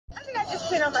just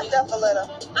spit on myself a little.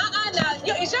 Now,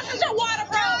 is your water,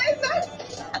 bro? No, it's not.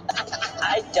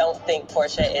 I don't think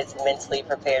Porsha is mentally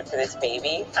prepared for this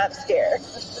baby. I'm scared.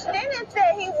 Dennis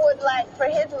said he would like for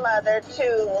his mother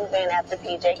to move in after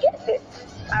PJ gets it.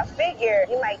 I figure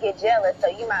you might get jealous, so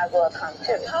you might as well come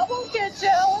too. I won't get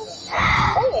jealous. Go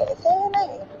ahead, say your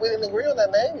name. We didn't agree on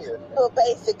that name yet. Well,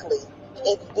 basically,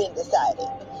 it's been decided.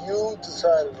 You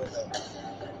decided on that.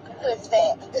 What's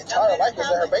that? It's Tara like is in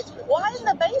her basement. Why in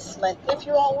the basement if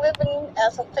you all living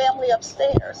as a family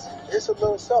upstairs? It's a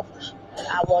little selfish.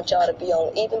 I want y'all to be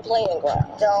on even playing ground.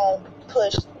 Don't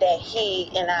push that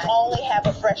he and I only have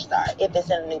a fresh start if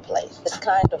it's in a new place. It's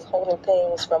kind of holding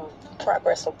things from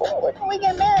progressing forward. We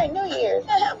get married New Year's.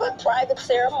 And have a private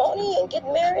ceremony and get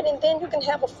married, and then you can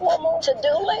have a formal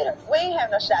to-do later. We ain't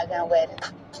have no shotgun wedding.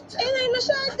 It ain't no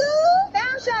shotgun.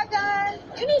 Down shotgun.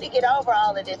 You need to get over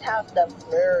all of this house stuff.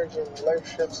 Marriage and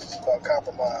relationships is about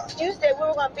compromise. You said we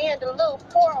were going to be in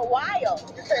Duluth for a while.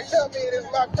 You can't tell me it is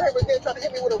my crib and then try to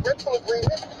hit me with a rental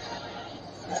agreement.